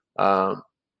to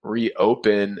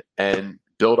reopen and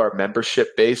build our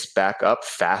membership base back up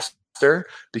faster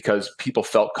because people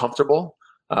felt comfortable,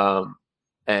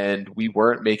 and we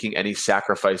weren't making any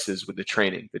sacrifices with the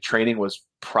training. The training was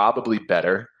probably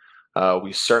better.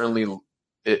 We certainly,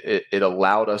 it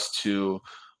allowed us to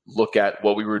look at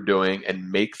what we were doing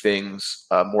and make things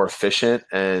more efficient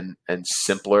and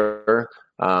simpler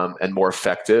and more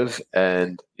effective.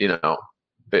 And,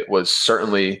 it was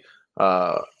certainly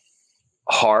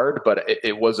hard, but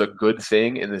it was a good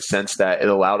thing in the sense that it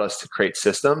allowed us to create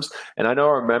systems. And I know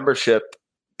our membership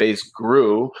base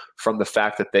grew from the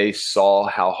fact that they saw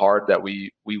how hard that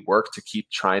we worked to keep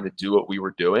trying to do what we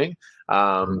were doing,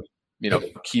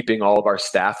 keeping all of our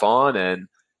staff on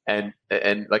and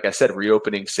like I said,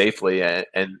 reopening safely and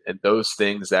those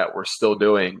things that we're still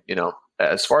doing.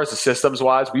 As far as the systems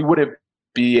wise, we wouldn't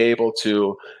be able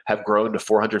to have grown to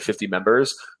 450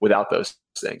 members without those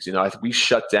things. We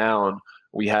shut down,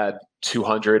 we had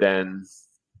 200 and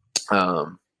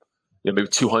maybe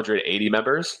 280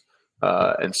 members.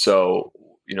 And so,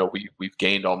 we've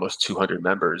gained almost 200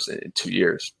 members in 2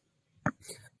 years.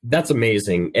 That's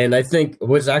amazing. And I think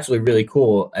what's actually really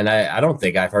cool, and I don't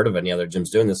think I've heard of any other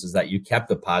gyms doing this, is that you kept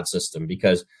the pod system.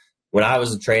 Because when I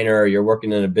was a trainer, you're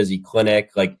working in a busy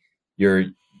clinic, like your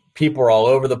people are all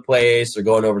over the place. They're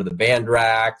going over to the band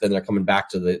rack, then they're coming back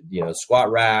to the squat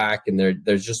rack, and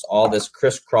there's just all this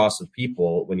crisscross of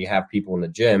people when you have people in the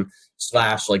gym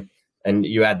and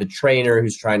you had the trainer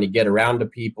who's trying to get around to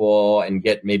people and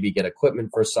get equipment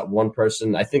for one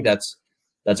person. I think that's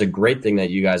a great thing that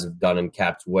you guys have done and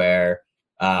kept, where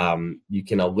you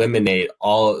can eliminate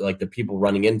all the people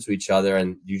running into each other,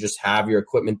 and you just have your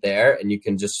equipment there and you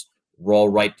can just roll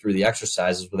right through the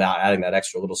exercises without adding that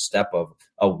extra little step of,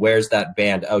 oh, where's that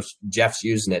band? Oh, Jeff's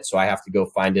using it, so I have to go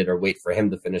find it or wait for him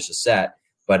to finish a set.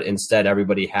 But instead,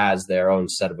 everybody has their own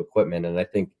set of equipment. And I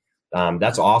think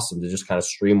that's awesome to just kind of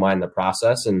streamline the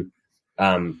process. And,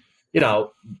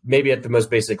 maybe at the most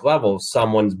basic level, if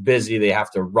someone's busy, they have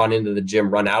to run into the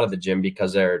gym, run out of the gym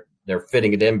because they're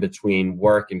fitting it in between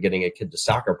work and getting a kid to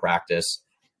soccer practice.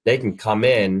 They can come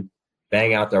in,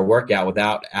 bang out their workout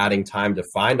without adding time to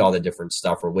find all the different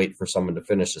stuff or wait for someone to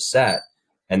finish a set.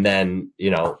 And then,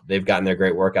 they've gotten their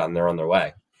great workout and they're on their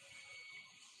way.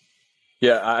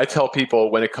 Yeah, I tell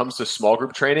people when it comes to small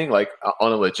group training, like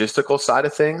on a logistical side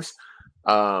of things,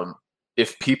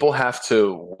 if people have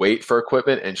to wait for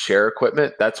equipment and share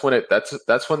equipment, that's when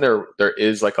there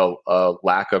is like a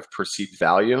lack of perceived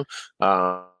value.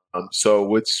 So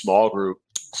with small group,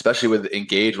 especially with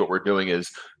Engage, what we're doing is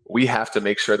we have to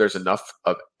make sure there's enough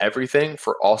of everything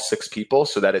for all 6 people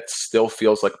so that it still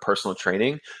feels like personal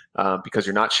training, because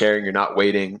you're not sharing, you're not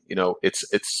waiting.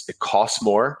 It costs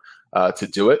more to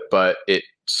do it, but it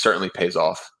certainly pays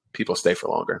off. People stay for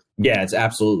longer. Yeah, it's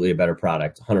absolutely a better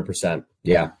product. 100%.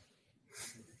 Yeah.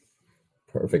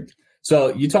 Perfect.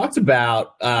 So you talked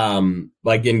about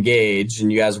like Engage, and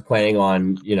you guys are planning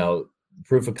on,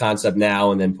 proof of concept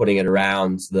now and then putting it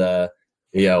around the,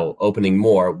 opening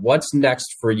more. What's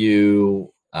next for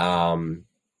you?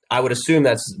 I would assume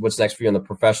that's what's next for you on the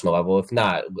professional level. If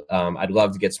not, I'd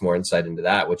love to get some more insight into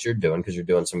that, what you're doing, because you're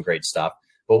doing some great stuff.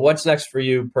 But what's next for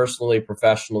you personally,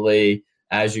 professionally,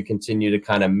 as you continue to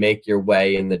kind of make your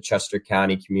way in the Chester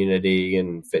County community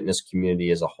and fitness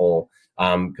community as a whole?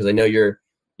 Because I know you're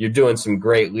doing some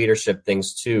great leadership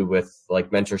things too, with like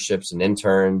mentorships and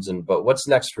interns. But what's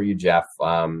next for you, Jeff,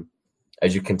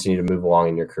 as you continue to move along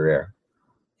in your career?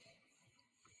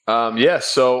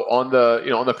 So on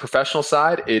the professional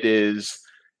side,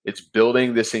 it's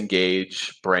building this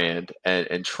Engage brand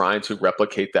and trying to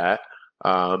replicate that.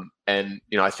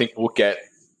 I think we'll get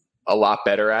a lot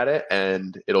better at it,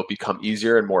 and it'll become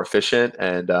easier and more efficient,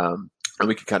 and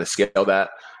we can kind of scale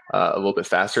that a little bit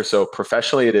faster. So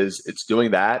professionally, it's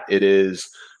doing that. It is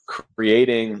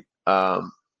creating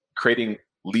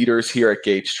leaders here at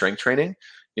Gage Strength Training,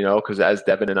 because as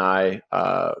Devin and I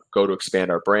go to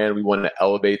expand our brand, we want to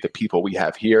elevate the people we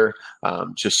have here,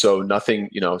 just so nothing,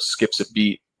 skips a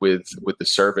beat with the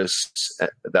service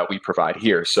that we provide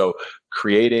here. So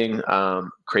creating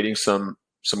some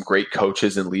great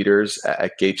coaches and leaders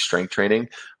at Gage Strength Training.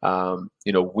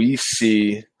 We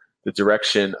see the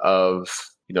direction of,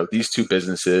 these two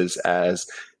businesses as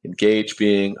Engage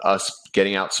being us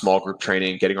getting out small group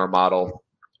training, getting our model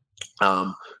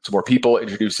to more people,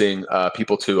 introducing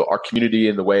people to our community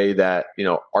in the way that,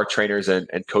 our trainers and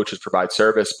coaches provide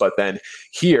service. But then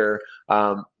here,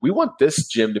 we want this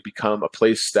gym to become a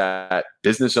place that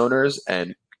business owners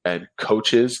and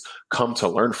coaches come to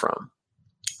learn from.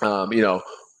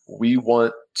 We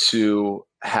want to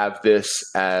have this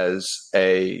as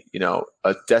a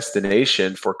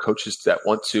destination for coaches that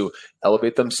want to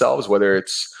elevate themselves, whether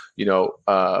it's,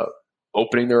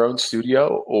 opening their own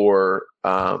studio or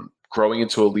growing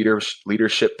into a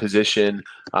leadership position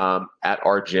at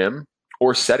our gym,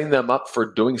 or setting them up for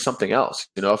doing something else.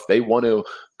 If they want to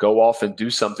go off and do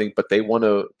something, but they want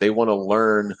to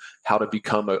learn how to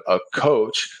become a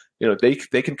coach,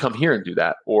 they can come here and do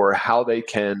that, or how they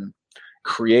can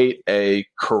create a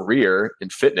career in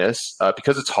fitness,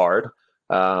 because it's hard.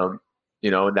 And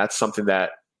that's something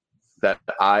that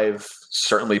I've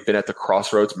certainly been at the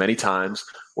crossroads many times,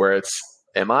 where it's,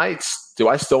 do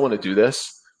I still want to do this?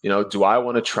 Do I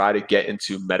want to try to get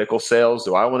into medical sales?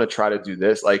 Do I want to try to do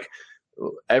this? Like,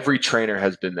 every trainer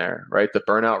has been there, right? The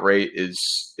burnout rate is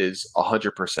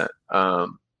 100%.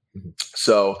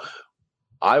 So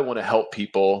I want to help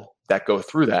people that go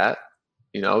through that,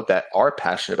 that are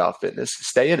passionate about fitness,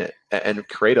 stay in it and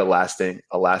create a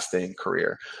lasting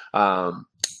career.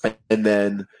 And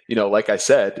then, like I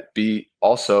said, be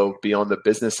on the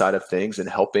business side of things and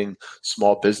helping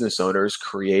small business owners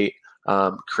create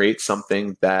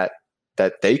something that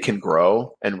they can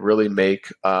grow and really make,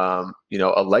 a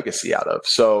legacy out of.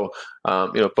 So,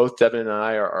 both Devin and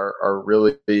I are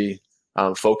really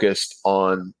focused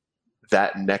on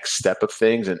that next step of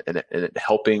things and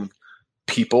helping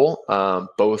people,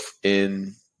 both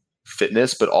in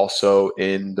fitness, but also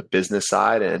in the business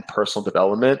side and personal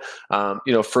development.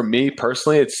 For me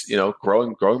personally, it's,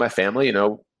 growing my family.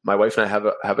 My wife and I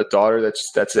have a daughter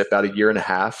that's about 1.5 years.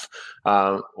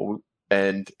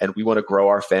 And we want to grow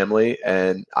our family,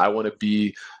 and I want to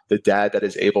be the dad that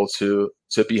is able to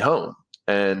be home.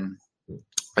 And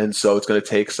so it's going to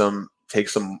take some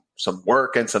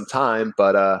work and some time,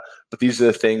 but these are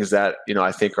the things that,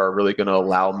 I think are really going to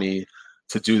allow me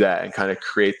to do that and kind of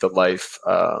create the life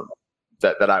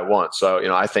that I want. So,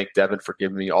 I thank Devin for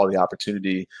giving me all the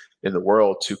opportunity in the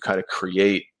world to kind of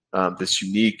create this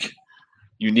unique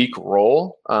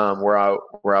role where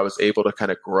I was able to kind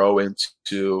of grow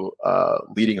into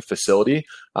leading a facility,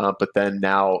 but then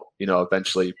now,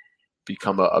 eventually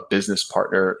become a business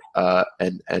partner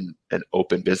and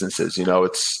open businesses.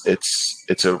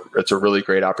 It's a really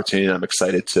great opportunity, and I'm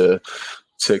excited to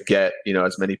get,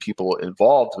 as many people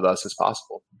involved with us as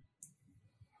possible.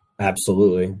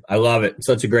 Absolutely. I love it.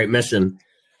 Such a great mission.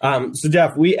 So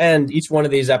Jeff, we end each one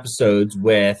of these episodes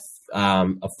with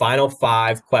a final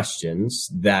 5 questions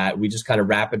that we just kind of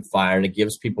rapid fire, and it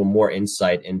gives people more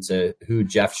insight into who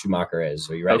Jeff Schumacher is.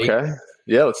 Are you ready? Okay.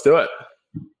 Yeah, let's do it.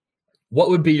 What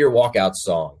would be your walkout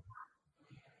song?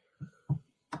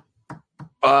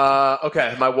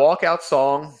 Okay, my walkout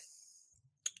song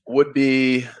would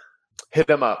be "Hit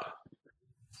 'Em Up."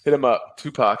 "Hit 'Em Up,"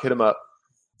 Tupac. "Hit 'Em Up."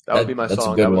 That would be my That's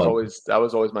song. a good one. That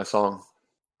was always my song.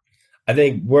 I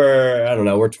think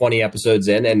we're 20 episodes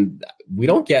in, and we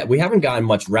haven't gotten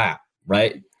much rap,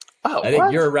 right? Oh, I think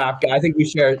what? you're a rap guy. I think we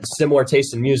share similar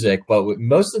taste in music, but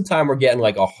most of the time we're getting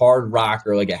like a hard rock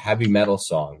or like a heavy metal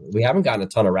song. We haven't gotten a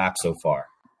ton of rap so far.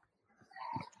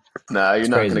 Nah, you're It's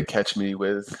not going crazy. to catch me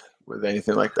with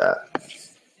anything like that.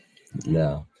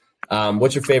 No.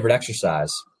 What's your favorite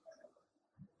exercise?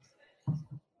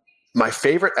 My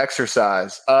favorite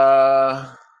exercise,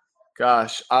 trap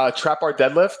bar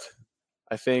deadlift.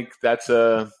 I think that's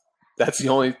the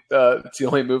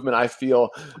only movement I feel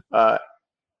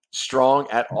strong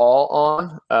at all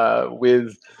on.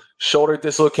 With shoulder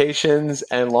dislocations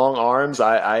and long arms,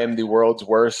 I am the world's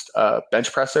worst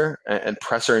bench presser and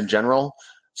presser in general.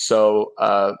 So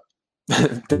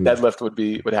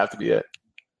deadlift would have to be it.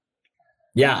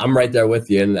 Yeah, I'm right there with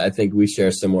you, and I think we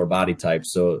share similar body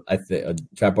types. So I think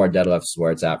trap bar deadlift is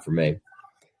where it's at for me.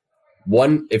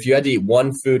 If you had to eat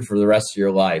one food for the rest of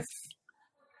your life,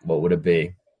 what would it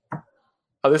be?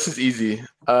 Oh, this is easy.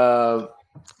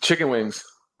 Chicken wings.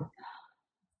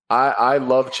 I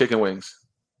love chicken wings.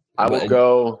 I will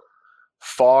go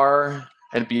far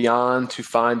and beyond to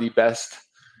find the best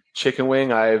chicken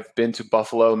wing. I've been to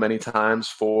Buffalo many times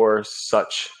for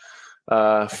such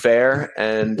fare,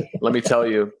 and let me tell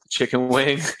you, chicken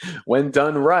wing, when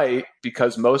done right,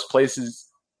 because most places,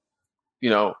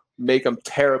 make them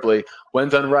terribly. When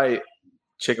done right,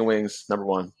 chicken wings, number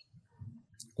one.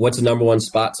 What's the number one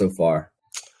spot so far?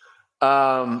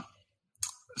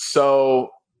 So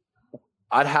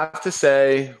I'd have to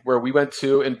say where we went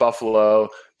to in Buffalo,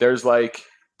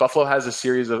 Buffalo has a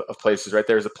series of places, right?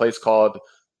 There's a place called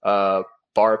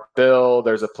Bar Bill.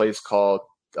 There's a place called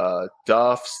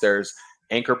Duff's. There's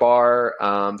Anchor Bar.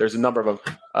 There's a number of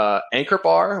them. Anchor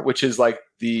Bar, which is like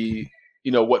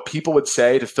what people would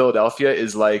say to Philadelphia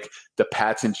is like the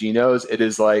Pats and Geno's. It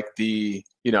is like the,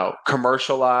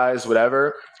 commercialized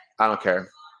whatever. I don't care.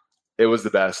 It was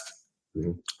the best.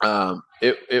 Mm-hmm.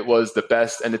 It was the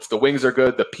best, and the wings are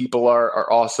good. The people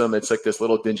are awesome. It's like this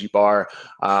little dingy bar.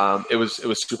 It was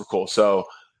super cool. So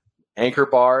Anchor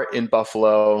Bar in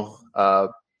Buffalo,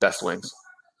 best wings.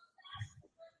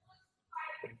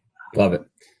 Love it.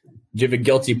 Do you have a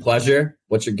guilty pleasure?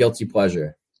 What's your guilty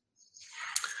pleasure?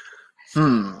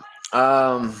 I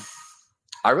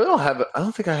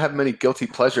don't think I have many guilty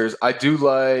pleasures. I do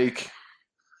like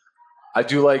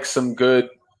some good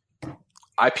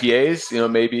IPAs.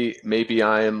 Maybe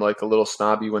I am like a little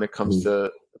snobby when it comes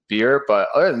to beer, but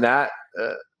other than that,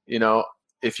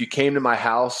 if you came to my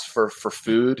house for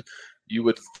food, you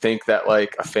would think that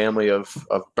like a family of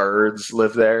birds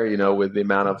live there, with the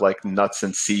amount of like nuts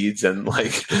and seeds and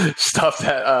like stuff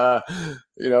that,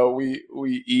 we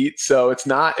eat. So it's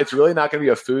really not going to be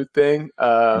a food thing.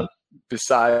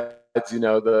 Besides,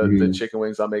 the chicken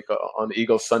wings I'll make on the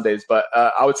Eagles Sundays, but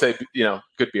I would say,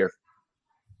 good beer.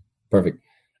 Perfect.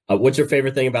 What's your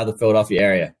favorite thing about the Philadelphia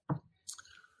area?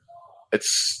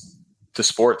 It's the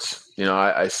sports.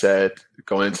 I said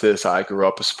going into this, I grew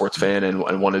up a sports fan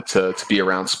and wanted to be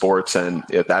around sports. And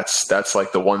that's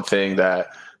like the one thing that,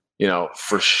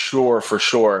 for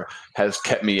sure has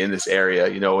kept me in this area,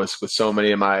 with so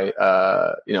many of my,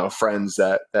 friends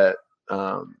that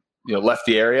left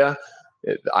the area.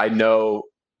 I know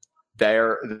they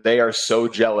are so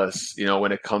jealous,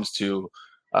 when it comes to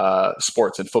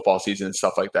sports and football season and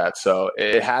stuff like that. So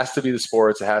it has to be the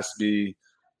sports. It has to be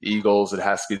the Eagles. It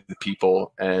has to be the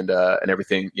people and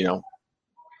everything, the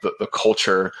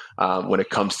culture when it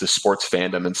comes to sports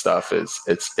fandom and stuff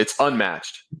it's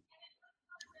unmatched.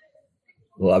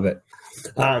 Love it.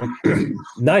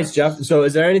 Nice, Jeff. So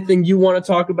is there anything you want to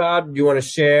talk about? Do you want to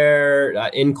share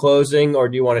in closing, or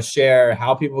do you want to share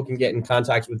how people can get in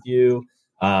contact with you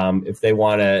if they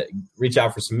want to reach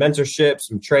out for some mentorship,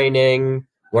 some training,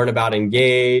 learn about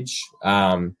Engage?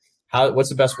 What's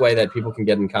the best way that people can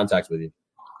get in contact with you?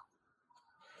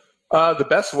 The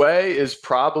best way is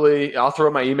probably, I'll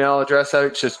throw my email address out.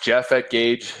 It's just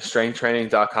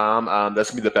jeff@gagestrengthtraining.com. That's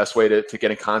going to be the best way to get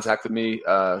in contact with me.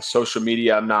 Social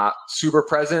media, I'm not super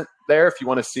present there. If you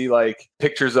want to see like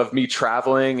pictures of me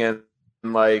traveling and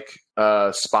like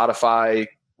Spotify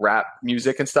rap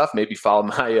music and stuff, maybe follow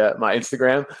my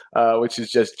Instagram, which is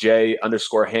just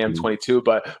J_Ham22.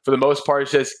 But for the most part,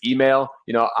 it's just email.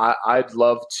 I'd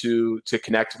love to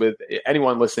connect with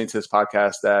anyone listening to this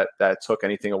podcast that took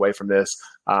anything away from this,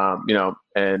 and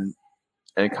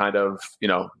kind of,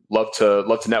 love to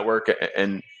network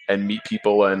and meet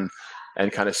people and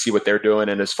kind of see what they're doing.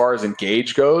 And as far as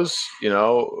Engage goes,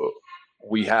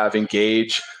 we have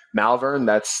Engage Malvern.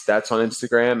 That's on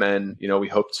Instagram, and we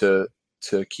hope to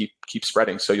keep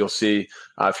spreading. So you'll see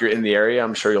if you're in the area,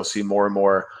 I'm sure you'll see more and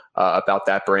more about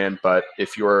that brand. But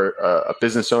if you're a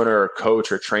business owner or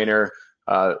coach or trainer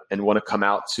and want to come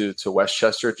out to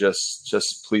Westchester,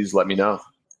 just please let me know.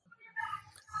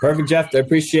 Perfect, Jeff. I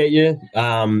appreciate you.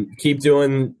 Keep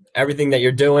doing everything that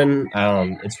you're doing.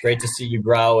 It's great to see you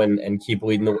grow and keep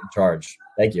leading the charge.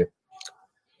 Thank you.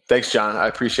 Thanks, John. I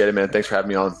appreciate it, man. Thanks for having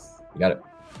me on. You got it.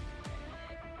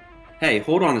 Hey,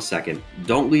 hold on a second.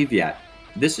 Don't leave yet.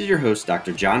 This is your host,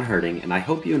 Dr. John Herding, and I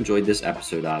hope you enjoyed this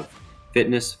episode of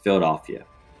Fitness Philadelphia.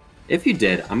 If you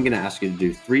did, I'm going to ask you to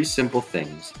do 3 simple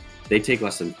things. They take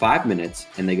less than 5 minutes,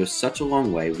 and they go such a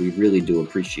long way. We really do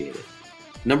appreciate it.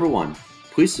 Number 1,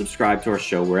 please subscribe to our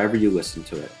show wherever you listen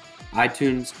to it,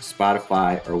 iTunes,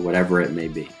 Spotify, or whatever it may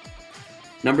be.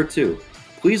 Number 2,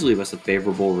 please leave us a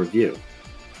favorable review.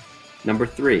 Number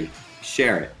 3,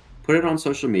 share it. Put it on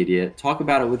social media, talk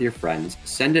about it with your friends,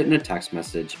 send it in a text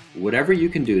message, whatever you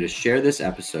can do to share this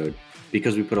episode,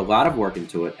 because we put a lot of work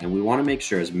into it and we want to make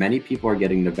sure as many people are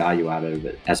getting the value out of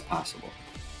it as possible.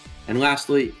 And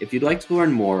lastly, if you'd like to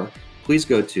learn more, please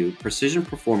go to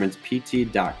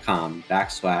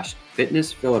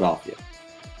precisionperformancept.com/Fitness Philadelphia.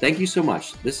 Thank you so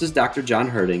much. This is Dr. John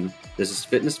Herding. This is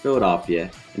Fitness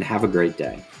Philadelphia, and have a great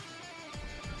day.